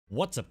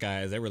What's up,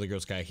 guys? That Really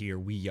Gross Guy here.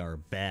 We are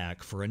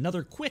back for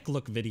another quick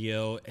look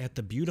video at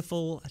the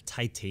beautiful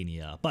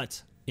Titania.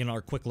 But in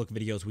our quick look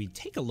videos, we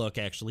take a look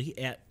actually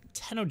at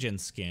Tenogen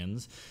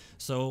skins.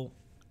 So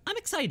I'm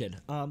excited.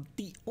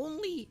 The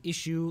only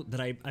issue that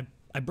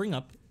I bring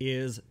up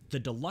is the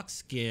deluxe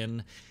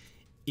skin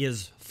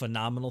is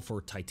phenomenal for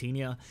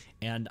Titania,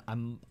 and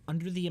I'm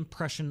under the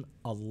impression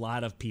a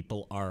lot of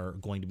people are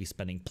going to be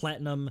spending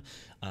platinum,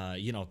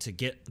 to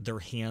get their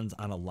hands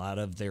on a lot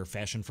of their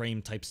fashion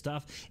frame type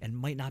stuff, and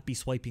might not be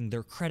swiping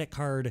their credit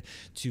card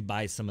to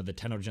buy some of the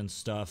Tenogen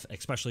stuff,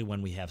 especially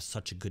when we have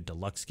such a good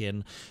deluxe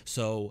skin.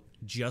 So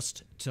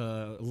just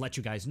to let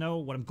you guys know,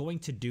 what I'm going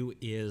to do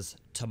is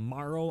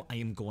tomorrow I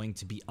am going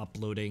to be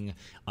uploading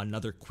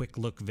another quick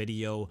look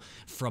video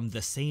from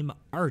the same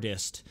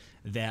artist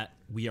that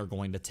we are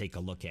going to take a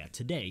look at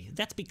today.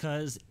 That's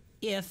because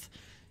if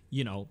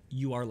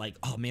you are like,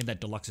 oh man,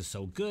 that deluxe is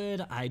so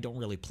good, I don't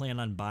really plan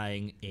on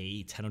buying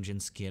a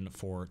Tenogen skin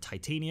for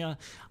Titania,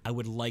 I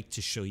would like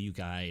to show you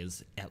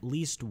guys at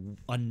least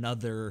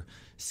another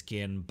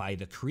skin by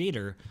the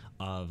creator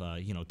of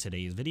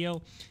today's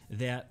video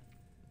that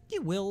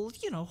it will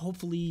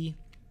hopefully,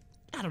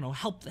 I don't know,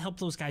 help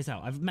those guys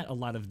out. I've met a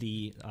lot of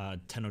the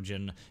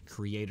Tenogen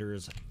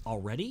creators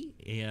already,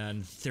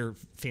 and they're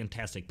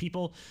fantastic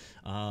people.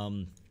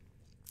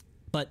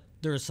 But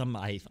there are some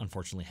I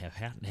unfortunately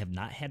have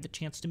not had the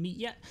chance to meet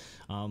yet.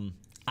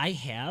 I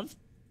have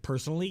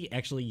personally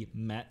actually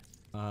met,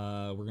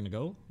 we're going to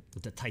go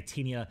with the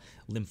Titania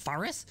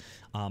Lympharis.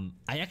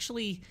 I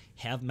actually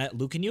have met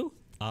Lucanyu.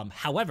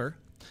 However,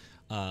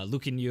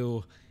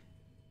 Lucanyu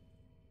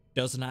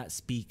does not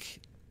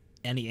speak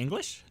any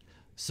English.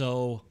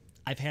 So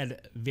I've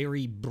had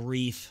very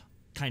brief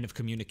kind of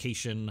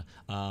communication.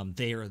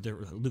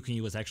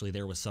 Lucanyu was actually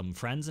there with some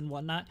friends and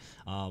whatnot,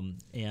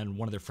 and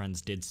one of their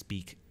friends did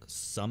speak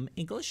some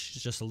English,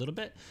 just a little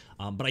bit.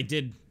 But I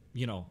did,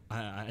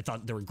 I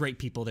thought they were great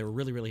people. They were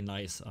really, really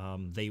nice.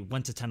 They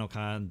went to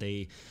TennoCon.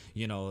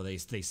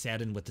 They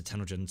sat in with the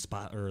Tenogen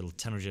spot or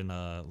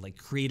Tenogen like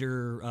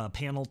creator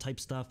panel type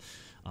stuff.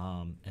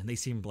 And they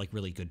seemed like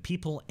really good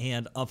people.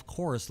 And of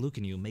course,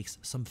 Lucanyu makes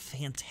some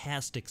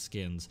fantastic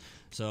skins.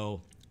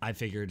 So I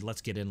figured,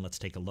 let's get in, let's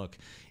take a look,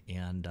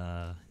 and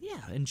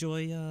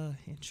enjoy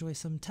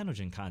some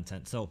Tenogen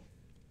content. So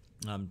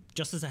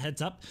just as a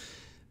heads up,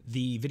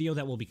 the video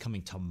that will be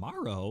coming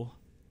tomorrow,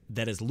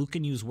 that is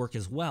Lucanyu's work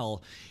as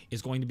well,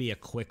 is going to be a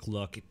quick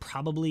look,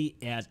 probably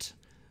at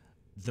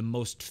the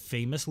most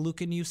famous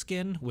Lucanyu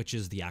skin, which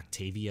is the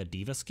Octavia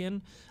Diva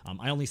skin.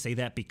 I only say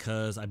that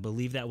because I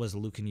believe that was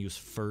Lucanyu's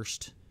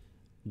first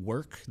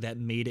work that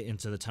made it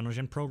into the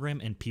Tenogen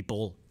program, and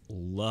people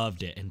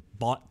loved it and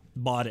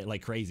bought it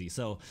like crazy.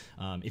 So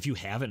if you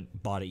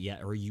haven't bought it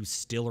yet, or you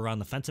still are on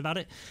the fence about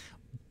it,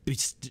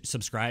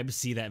 subscribe,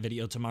 see that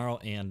video tomorrow,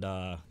 and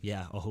I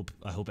hope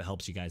it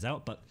helps you guys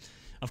out. But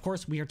of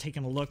course, we are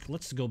taking a look.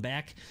 Let's go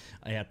back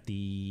at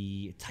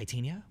the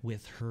Titania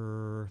with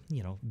her,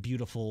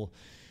 beautiful,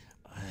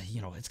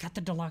 it's got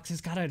the deluxe.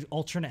 It's got an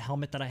alternate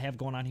helmet that I have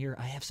going on here.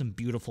 I have some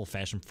beautiful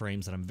fashion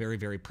frames that I'm very,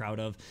 very proud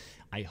of.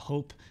 I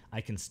hope I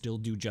can still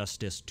do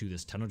justice to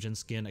this Tenogen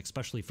skin,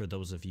 especially for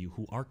those of you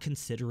who are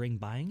considering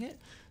buying it.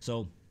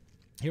 So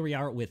here we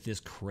are with this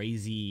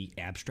crazy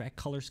abstract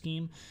color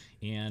scheme,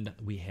 and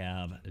we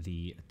have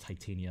the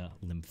Titania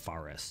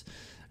Lympharis,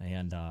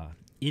 and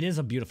it is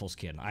a beautiful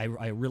skin. I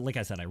really, like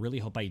I said, I really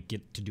hope I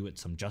get to do it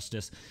some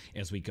justice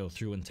as we go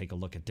through and take a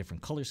look at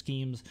different color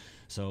schemes.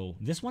 So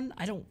this one,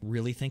 I don't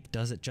really think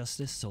does it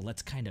justice, so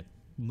let's kind of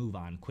move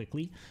on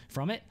quickly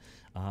from it.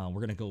 We're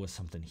going to go with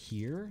something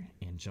here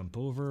and jump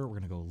over. We're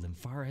going to go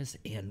Lympharis,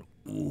 and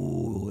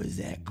ooh, is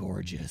that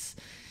gorgeous.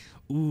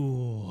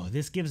 Ooh,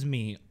 this gives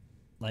me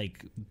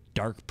like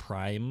Dark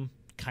Prime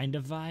kind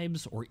of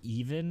vibes, or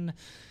even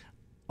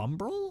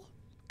Umbral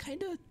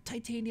kind of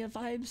Titania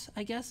vibes,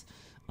 I guess.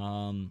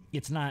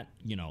 It's not,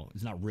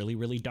 it's not really,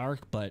 really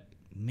dark, but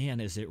man,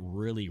 is it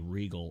really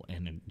regal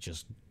and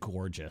just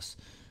gorgeous.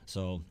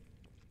 So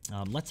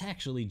let's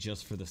actually,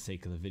 just for the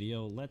sake of the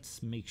video,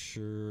 let's make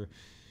sure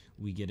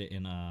we get it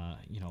in a,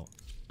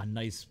 a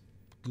nice,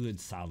 good,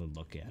 solid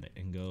look at it,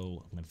 and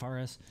go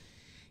Lympharis.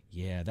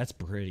 Yeah, that's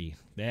pretty.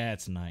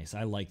 That's nice.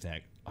 I like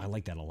that. I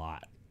like that a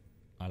lot.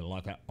 I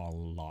like that a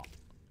lot.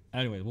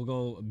 Anyway, we'll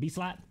go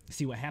B-slot,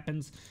 see what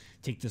happens.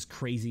 Take this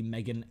crazy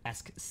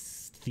Megan-esque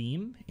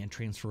theme and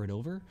transfer it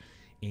over.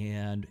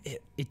 And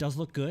it does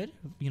look good,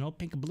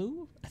 pink and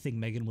blue. I think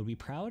Megan would be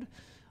proud.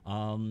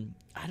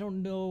 I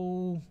don't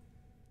know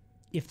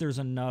if there's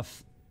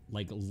enough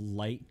like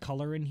light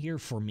color in here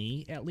for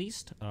me, at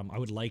least. I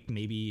would like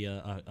maybe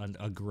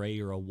a gray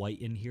or a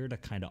white in here to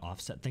kind of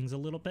offset things a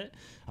little bit,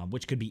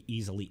 which could be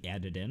easily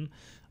added in.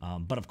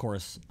 But of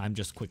course, I'm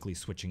just quickly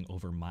switching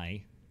over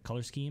my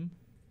color scheme,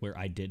 where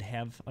I did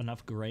have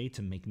enough gray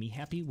to make me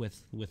happy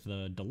with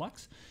the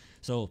deluxe.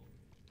 So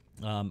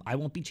I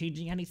won't be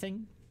changing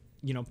anything,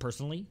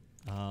 personally.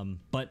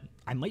 But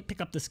I might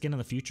pick up the skin in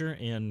the future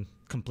and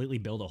completely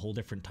build a whole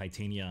different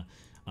Titania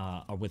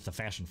with the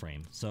fashion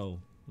frame. So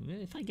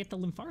if I get the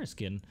Lympharis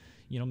skin,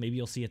 you know, maybe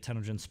you'll see a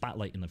Tenogen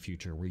Spotlight in the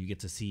future where you get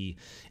to see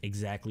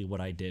exactly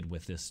what I did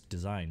with this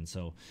design.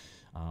 So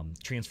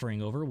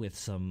transferring over with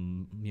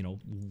some, you know,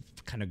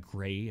 kind of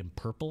gray and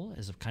purple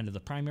as kind of the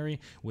primary,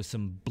 with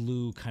some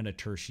blue kind of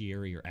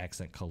tertiary or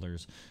accent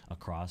colors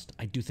across.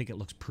 I do think it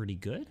looks pretty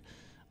good.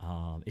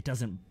 It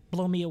doesn't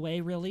blow me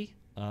away really.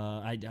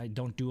 I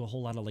don't do a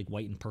whole lot of like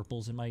white and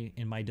purples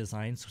in my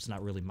design, so it's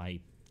not really my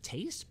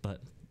taste, but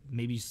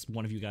maybe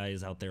one of you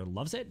guys out there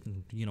loves it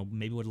and, you know,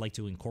 maybe would like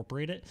to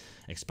incorporate it,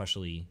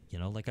 especially, you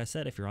know, like I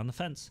said, if you're on the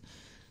fence.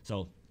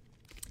 So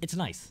it's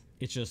nice.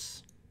 It's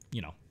just,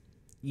 you know,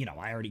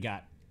 I already,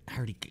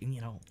 you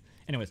know.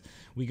 Anyways,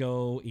 we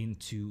go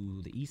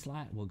into the E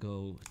slot. We'll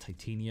go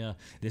Titania.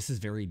 This is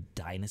very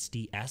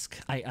Dynasty-esque.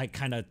 I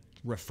kind of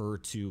refer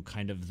to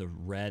kind of the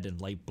red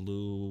and light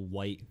blue,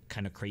 white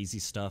kind of crazy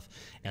stuff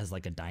as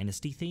like a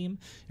Dynasty theme.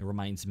 It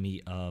reminds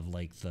me of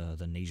like the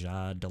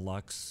Neja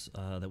Deluxe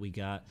that we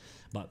got.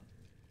 But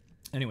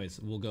anyways,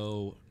 we'll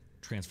go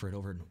transfer it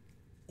over.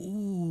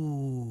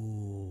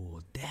 Ooh,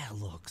 that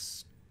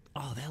looks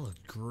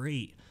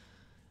great.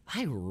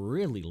 I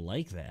really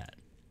like that.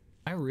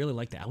 I really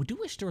like that. I do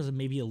wish there was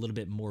maybe a little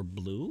bit more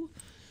blue,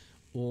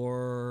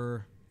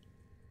 or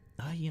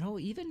you know,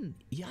 even,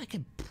 yeah, I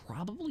could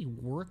probably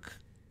work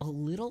a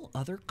little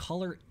other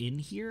color in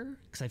here,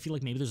 because I feel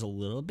like maybe there's a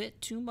little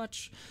bit too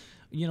much,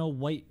 you know,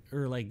 white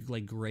or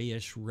like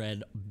grayish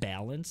red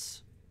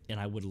balance, and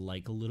I would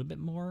like a little bit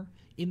more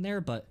in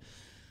there. But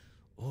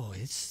oh,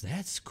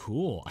 that's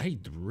cool. I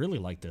really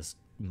like this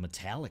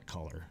metallic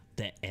color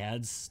that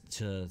adds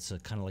to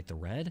kind of like the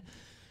red.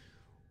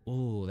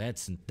 Oh,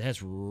 that's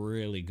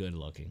really good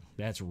looking.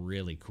 That's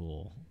really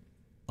cool.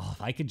 Oh,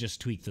 if I could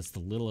just tweak this the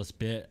littlest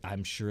bit,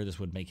 I'm sure this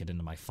would make it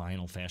into my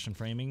final fashion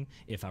framing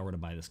if I were to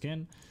buy the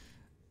skin.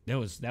 That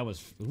was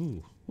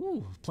ooh,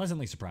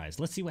 pleasantly surprised.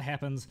 Let's see what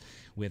happens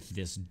with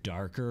this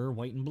darker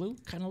white and blue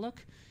kind of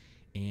look.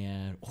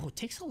 And oh, it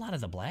takes a lot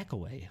of the black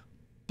away,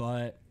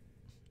 but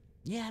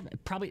yeah,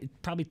 it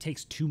probably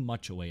takes too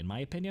much away in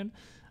my opinion.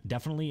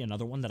 Definitely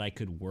another one that I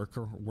could work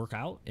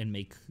out and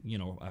make, you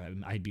know,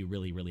 I'd be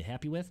really, really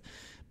happy with.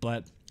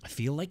 But I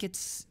feel like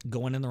it's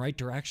going in the right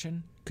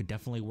direction. Could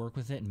definitely work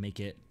with it and make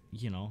it,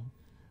 you know,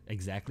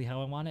 exactly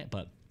how I want it.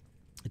 But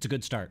it's a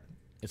good start.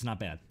 It's not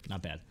bad.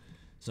 Not bad.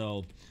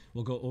 So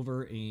we'll go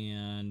over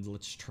and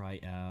let's try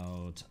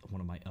out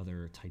one of my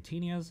other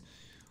Titanias.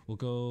 We'll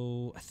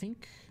go, I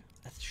think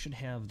I should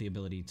have the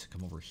ability to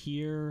come over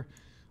here.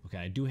 Okay,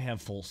 I do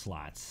have full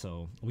slots,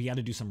 so we got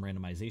to do some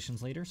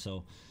randomizations later.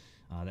 So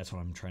that's what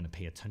I'm trying to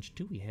pay attention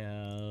to. We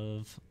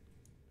have,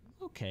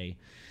 okay,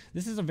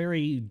 this is a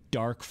very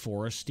dark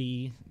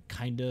foresty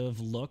kind of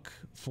look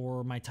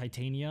for my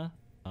Titania.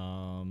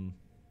 I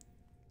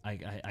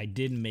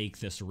did make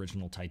this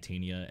original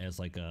Titania as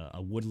like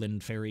a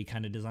woodland fairy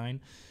kind of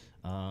design,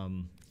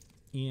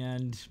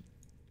 and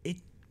it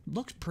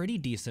looks pretty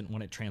decent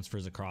when it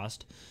transfers across.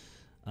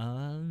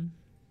 I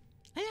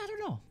don't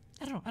know.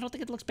 I don't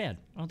think it looks bad.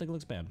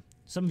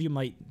 Some of you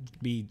might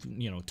be,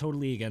 you know,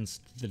 totally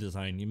against the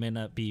design. You may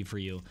not be for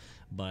you,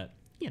 but,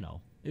 you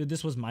know,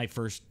 this was my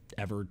first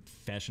ever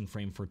fashion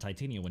frame for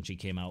Titania when she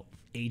came out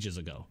ages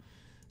ago.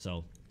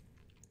 So,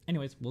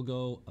 anyways, we'll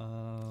go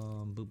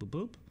boop, boop,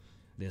 boop.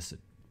 This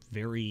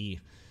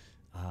very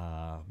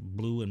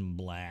blue and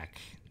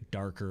black,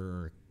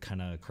 darker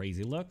kind of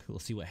crazy look. We'll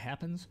see what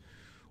happens.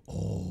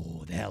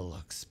 Oh, that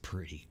looks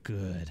pretty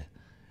good.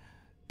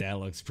 That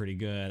looks pretty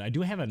good. I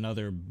do have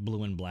another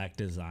blue and black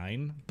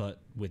design, but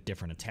with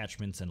different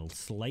attachments and a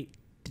slight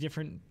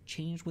different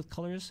change with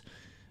colors.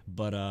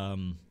 But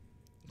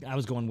I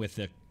was going with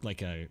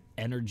like a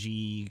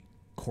energy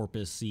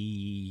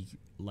corpusy,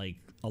 like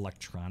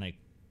electronic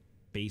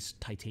based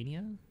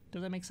Titania.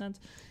 Does that make sense?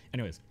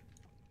 Anyways,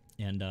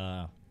 and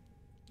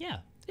yeah,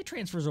 it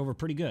transfers over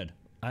pretty good.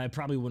 I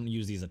probably wouldn't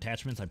use these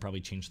attachments. I'd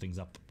probably change things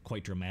up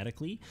quite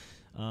dramatically.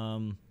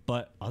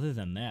 But other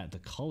than that, the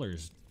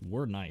colors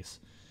were nice.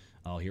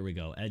 Oh, here we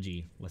go.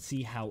 Edgy. Let's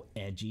see how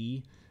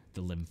edgy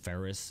the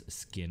Lympharis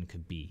skin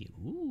could be.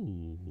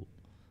 Ooh.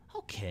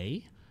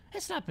 Okay.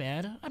 That's not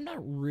bad. I'm not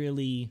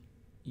really,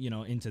 you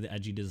know, into the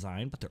edgy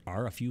design, but there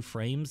are a few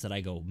frames that I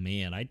go,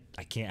 man,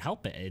 I can't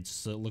help it.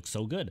 It looks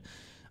so good.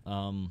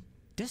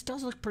 This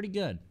does look pretty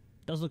good.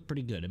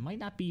 It might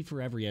not be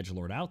for every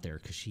edgelord out there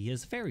because she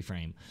is a fairy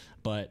frame,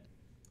 but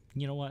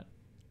you know what?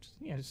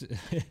 Yeah,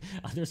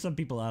 there's some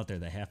people out there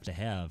that have to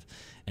have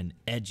an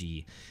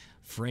edgy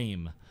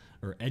frame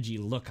or edgy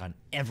look on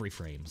every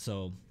frame.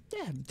 So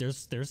yeah,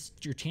 there's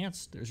your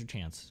chance. There's your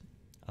chance.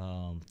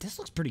 This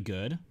looks pretty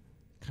good.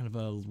 Kind of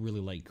a really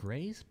light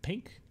gray,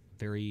 pink,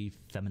 very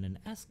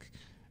feminine-esque,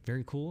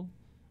 very cool.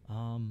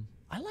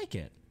 I like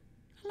it.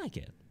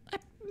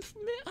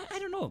 I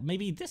don't know.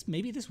 Maybe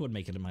this would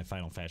make it in my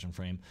final fashion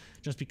frame,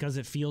 just because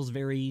it feels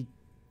very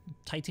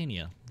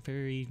Titania,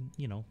 very,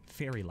 you know,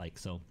 fairy-like.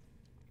 So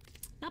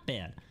not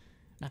bad.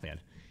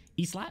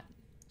 E slot,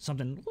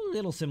 something a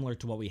little similar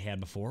to what we had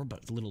before,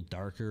 but a little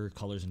darker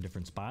colors in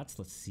different spots.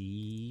 Let's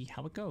see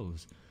how it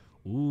goes.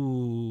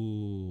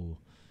 Ooh,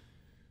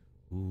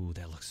 Ooh,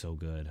 that looks so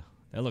good.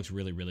 That looks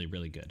really, really,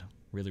 really good.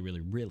 Really,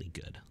 really, really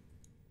good.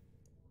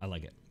 I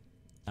like it.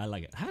 I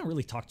like it. I haven't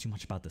really talked too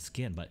much about the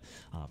skin, but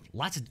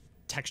lots of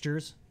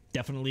textures.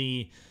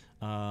 Definitely,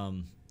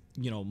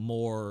 you know,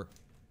 more,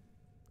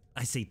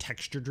 I say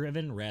texture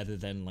driven rather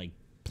than like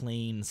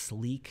plain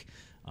sleek.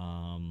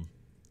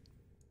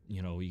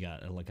 You know, you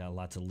got like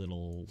lots of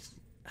little,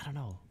 I don't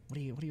know, what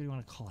do you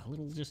want to call it? A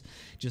little just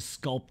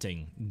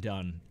sculpting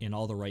done in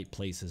all the right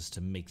places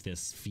to make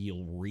this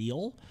feel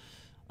real.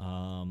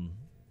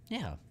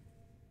 Yeah,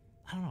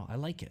 I don't know. I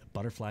like it.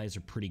 Butterflies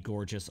are pretty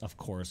gorgeous. Of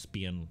course,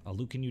 being a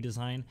Lucaneu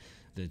design,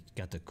 that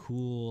got the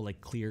cool,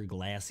 like clear,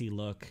 glassy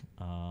look.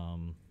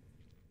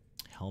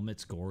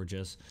 Helmet's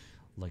gorgeous.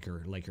 Like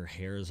her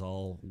hair is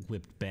all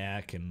whipped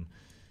back and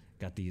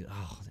got the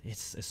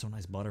it's so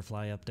nice.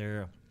 Butterfly up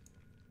there.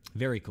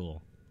 Very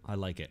cool. I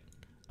like it.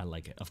 I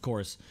like it. Of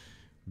course,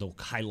 the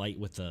highlight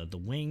with the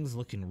wings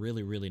looking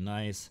really, really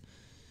nice.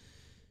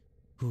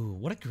 Ooh,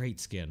 what a great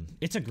skin.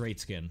 It's a great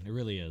skin. It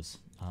really is.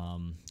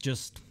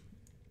 Just,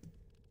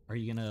 are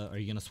you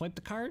gonna swipe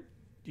the card?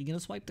 Are you gonna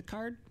swipe the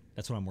card?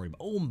 That's what I'm worried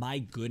about. Oh my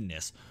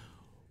goodness.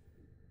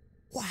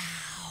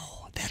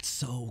 Wow, that's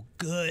so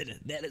good.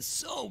 That is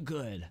so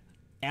good.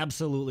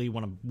 Absolutely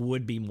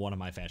would be one of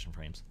my fashion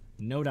frames.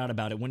 No doubt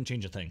about it. Wouldn't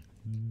change a thing.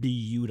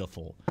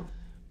 Beautiful.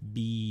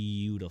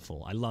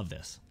 Beautiful. I love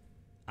this.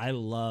 I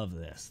love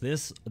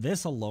this.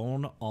 This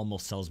alone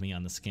almost sells me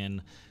on the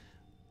skin.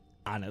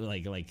 On it,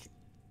 like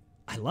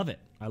I love it.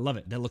 I love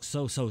it. That looks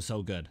so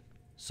good.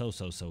 So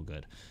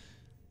good.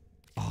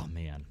 Oh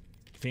man,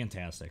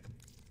 fantastic.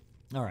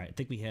 All right, I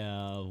think we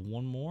have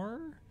one more.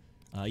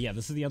 Yeah,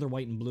 this is the other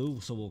white and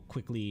blue, so we'll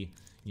quickly,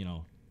 you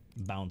know,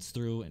 bounce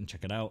through and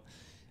check it out.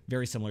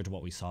 Very similar to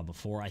what we saw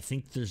before. I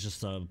think there's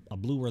just a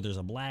blue where there's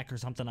a black or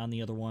something on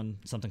the other one,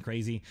 something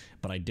crazy.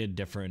 But I did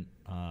different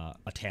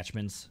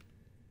attachments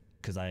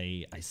because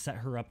I set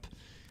her up.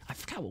 I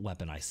forgot what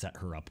weapon I set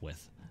her up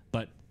with,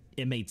 but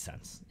it made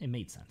sense. It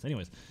made sense.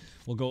 Anyways,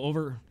 we'll go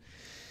over.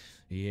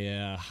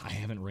 Yeah, I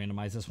haven't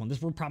randomized this one.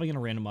 We're probably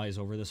going to randomize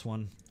over this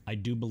one. I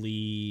do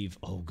believe,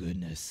 oh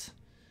goodness.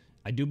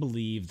 I do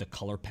believe the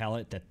color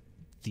palette that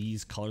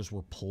these colors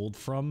were pulled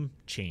from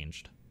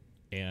changed.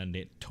 And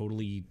it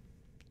totally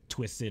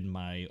twisted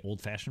my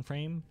old-fashioned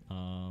frame.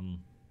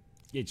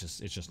 It's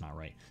just not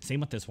right.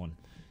 Same with this one.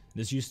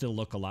 This used to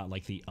look a lot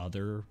like the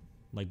other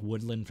like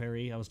woodland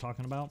fairy I was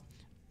talking about,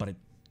 but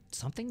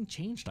something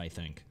changed, I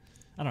think.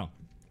 I don't know.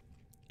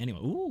 Anyway,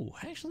 ooh,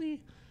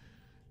 actually,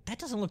 that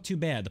doesn't look too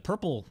bad. The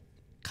purple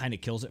kind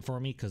of kills it for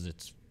me because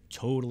it's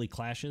totally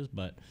clashes,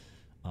 but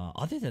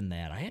other than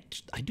that,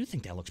 I do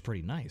think that looks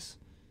pretty nice.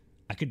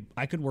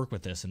 I could work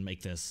with this and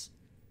make this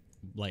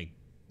like,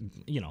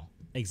 you know,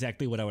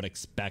 exactly what I would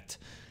expect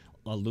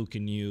a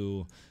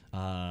Lucaneu,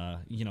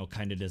 you know,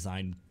 kind of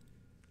design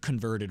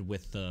converted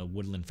with the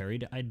woodland fairy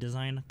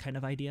design kind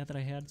of idea that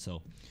I had.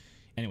 So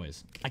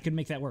anyways, I could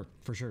make that work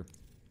for sure.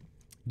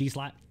 D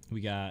slot,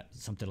 we got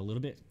something a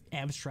little bit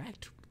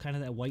abstract, kind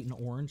of that white and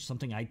orange,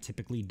 something I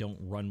typically don't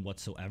run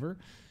whatsoever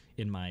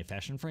in my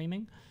fashion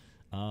framing.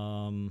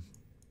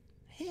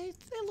 It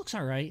looks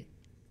all right.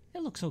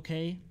 It looks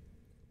okay.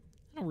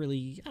 I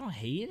don't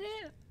hate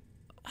it.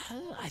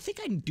 I think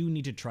I do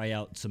need to try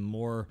out some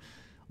more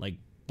like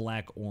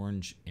black,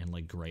 orange, and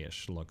like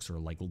grayish looks, or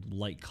like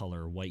light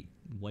color,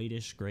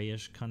 whitish,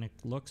 grayish kind of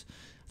looks.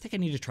 I think I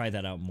need to try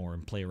that out more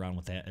and play around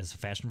with that as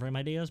fashion frame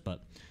ideas.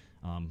 But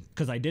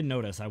because I did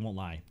notice, I won't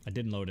lie, I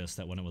did notice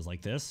that when it was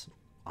like this,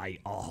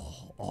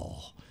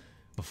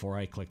 before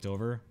I clicked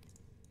over,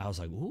 I was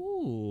like,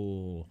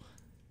 ooh,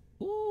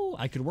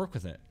 I could work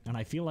with it. And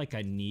I feel like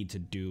I need to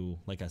do,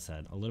 like I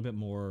said, a little bit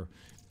more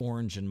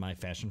orange in my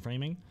fashion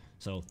framing.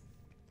 So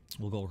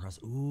we'll go across.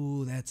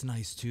 Ooh, that's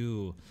nice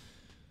too.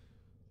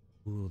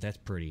 Ooh, that's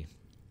pretty.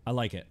 I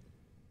like it.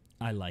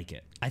 I like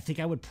it. I think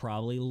I would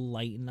probably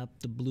lighten up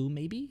the blue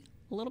maybe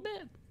a little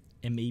bit,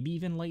 and maybe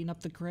even lighten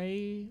up the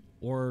gray,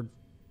 or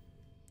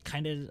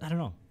kind of, I don't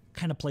know,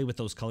 kind of play with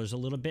those colors a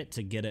little bit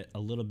to get it a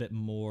little bit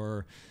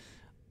more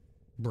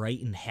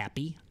bright and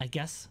happy, I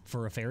guess,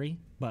 for a fairy.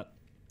 But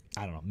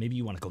I don't know, maybe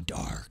you want to go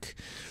dark,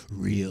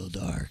 real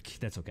dark.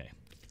 That's okay.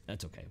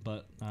 That's okay.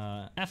 But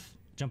F,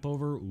 jump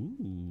over.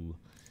 Ooh,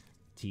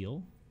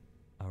 teal,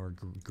 our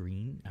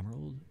green,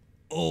 emerald.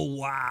 Oh,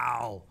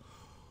 wow.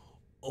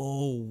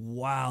 Oh,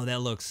 wow.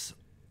 That looks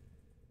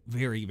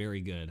very,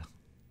 very good.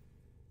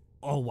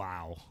 Oh,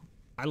 wow.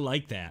 I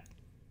like that.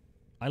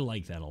 I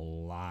like that a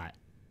lot.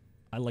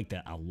 I like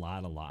that a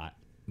lot.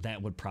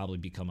 That would probably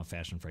become a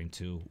fashion frame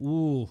too.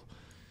 Ooh.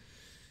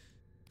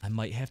 I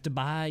might have to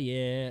buy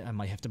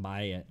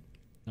it.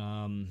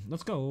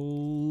 Let's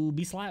go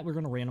B-slot. We're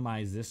going to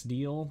randomize this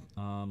deal.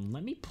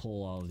 Let me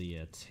pull all the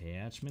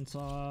attachments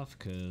off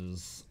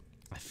because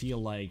I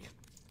feel like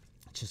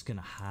it's just going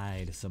to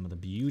hide some of the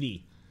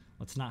beauty.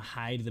 Let's not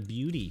hide the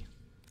beauty.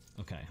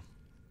 Okay.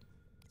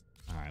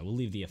 All right, we'll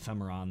leave the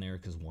ephemera on there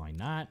because why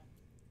not?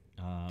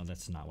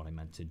 That's not what I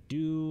meant to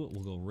do.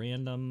 We'll go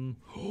random.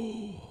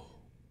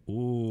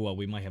 Ooh,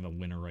 we might have a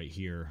winner right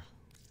here.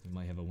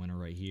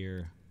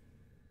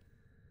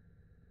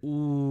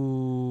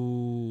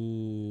 Ooh,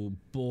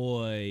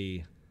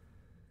 boy.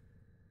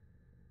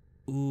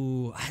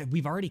 Ooh,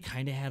 we've already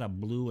kind of had a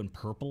blue and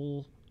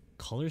purple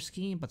color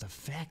scheme, but the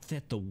fact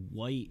that the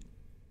white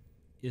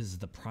is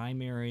the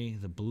primary,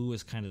 the blue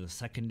is kind of the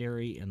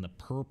secondary, and the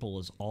purple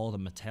is all the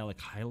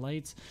metallic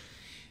highlights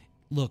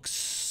looks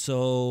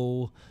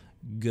so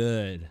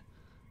good.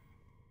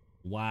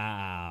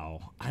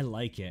 Wow, I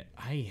like it.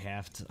 I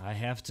have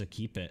to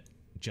keep it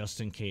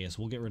just in case.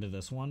 We'll get rid of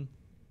this one.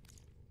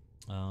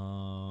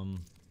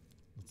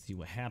 Let's see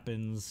what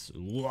happens.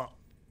 I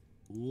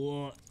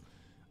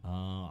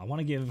want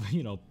to give,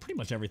 you know, pretty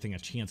much everything a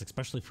chance,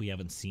 especially if we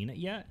haven't seen it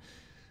yet.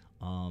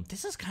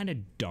 This is kind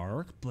of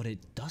dark, but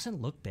it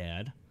doesn't look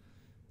bad.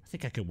 I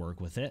think I could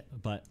work with it,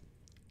 but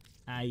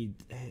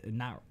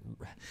not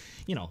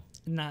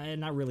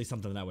really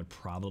something that I would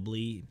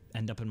probably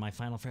end up in my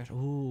final fresh.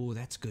 Ooh,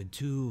 that's good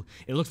too.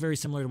 It looks very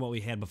similar to what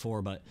we had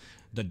before, but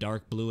the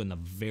dark blue and the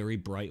very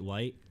bright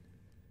white.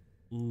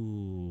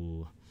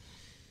 Ooh,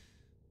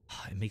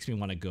 it makes me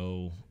want to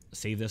go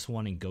save this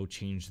one and go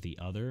change the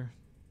other.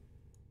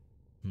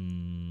 I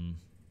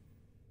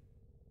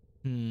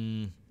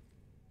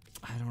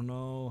don't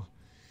know.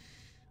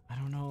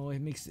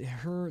 It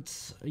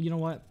hurts. You know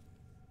what?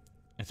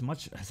 As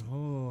much as,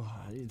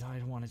 I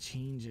don't want to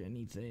change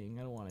anything.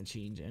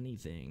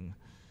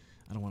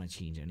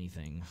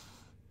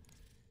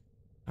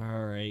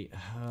 All right.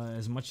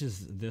 As much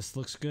as this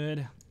looks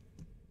good,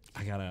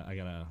 I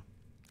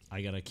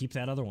gotta keep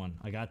that other one.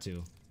 I got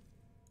to.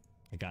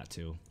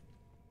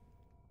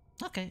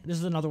 Okay. This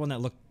is another one that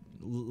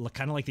looked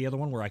kind of like the other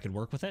one where I could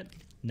work with it.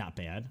 Not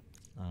bad.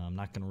 I'm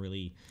not gonna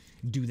really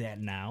do that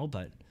now,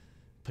 but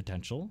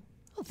potential.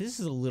 Oh, this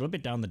is a little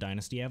bit down the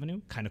Dynasty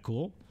Avenue. Kind of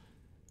cool.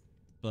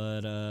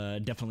 But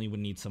definitely would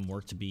need some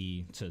work to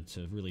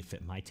really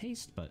fit my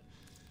taste. But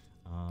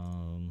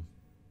oh,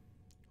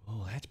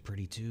 that's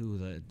pretty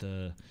too.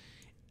 The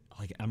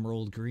like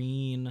emerald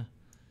green,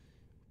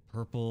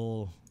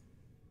 purple.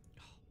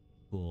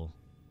 Cool.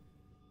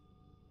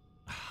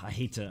 I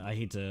hate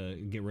to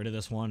get rid of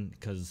this one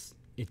because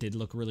it did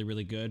look really,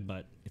 really good,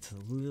 but it's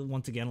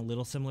once again a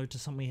little similar to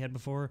something we had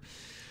before.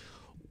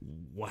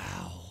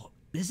 Wow,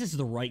 this is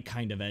the right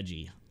kind of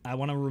edgy. I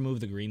want to remove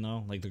the green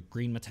though, like the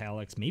green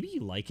metallics. Maybe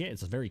you like it.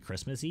 It's very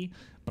Christmassy,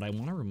 but I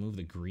want to remove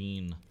the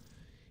green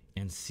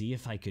and see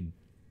if I could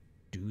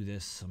do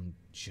this some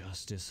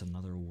justice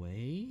another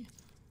way.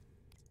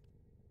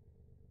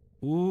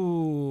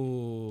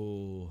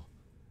 Ooh,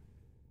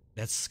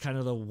 that's kind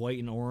of the white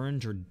and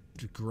orange or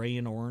gray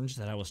and orange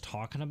that I was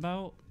talking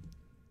about.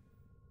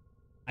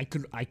 I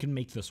could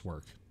make this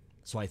work.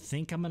 So I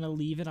think I'm gonna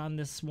leave it on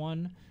this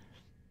one.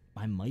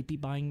 I might be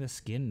buying the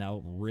skin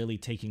now, really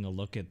taking a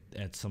look at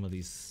some of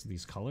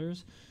these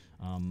colors.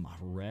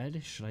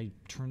 Red, should I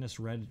turn this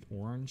red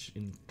orange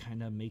and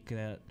kind of make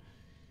that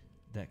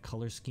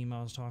color scheme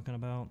I was talking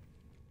about?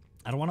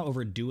 I don't want to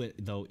overdo it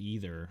though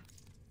either.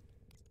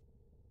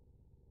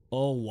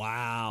 Oh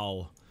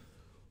wow.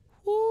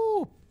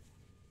 Woo.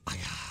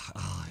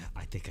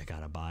 I think I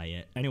gotta buy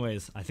it.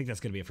 Anyways, I think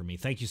that's gonna be it for me.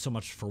 Thank you so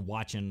much for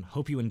watching.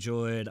 Hope you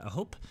enjoyed. I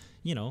hope,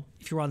 you know,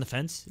 if you were on the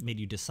fence, it made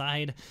you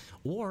decide.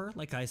 Or,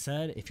 like I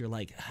said, if you're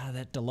like,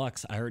 that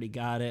deluxe, I already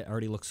got it,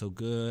 already looks so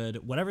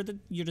good. Whatever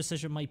your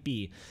decision might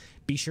be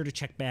sure to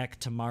check back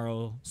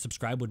tomorrow.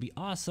 Subscribe would be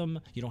awesome.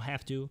 You don't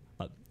have to,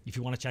 but if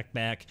you want to check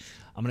back,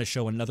 I'm gonna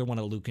show another one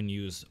of Luke &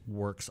 U's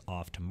works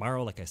off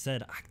tomorrow. Like I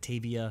said,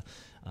 Octavia,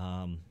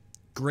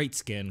 great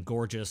skin,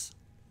 gorgeous.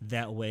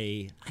 That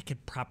way I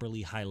could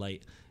properly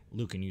highlight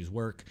Luke & U's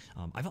work.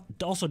 I've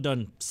also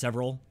done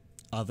several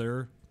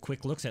other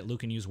quick looks at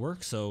Luke & U's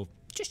work, so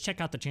just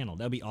check out the channel.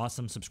 That'd be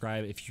awesome.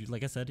 Subscribe if you,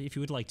 like I said, if you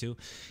would like to.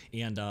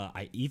 And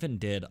I even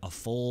did a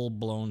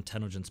full-blown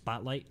Tenogen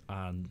spotlight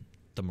on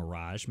the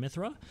Mirage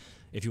Mithra.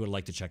 If you would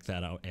like to check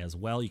that out as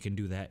well, you can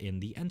do that in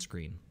the end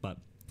screen. But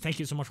thank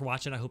you so much for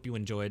watching. I hope you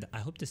enjoyed. I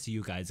hope to see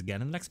you guys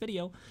again in the next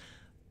video.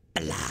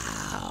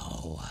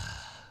 Hello.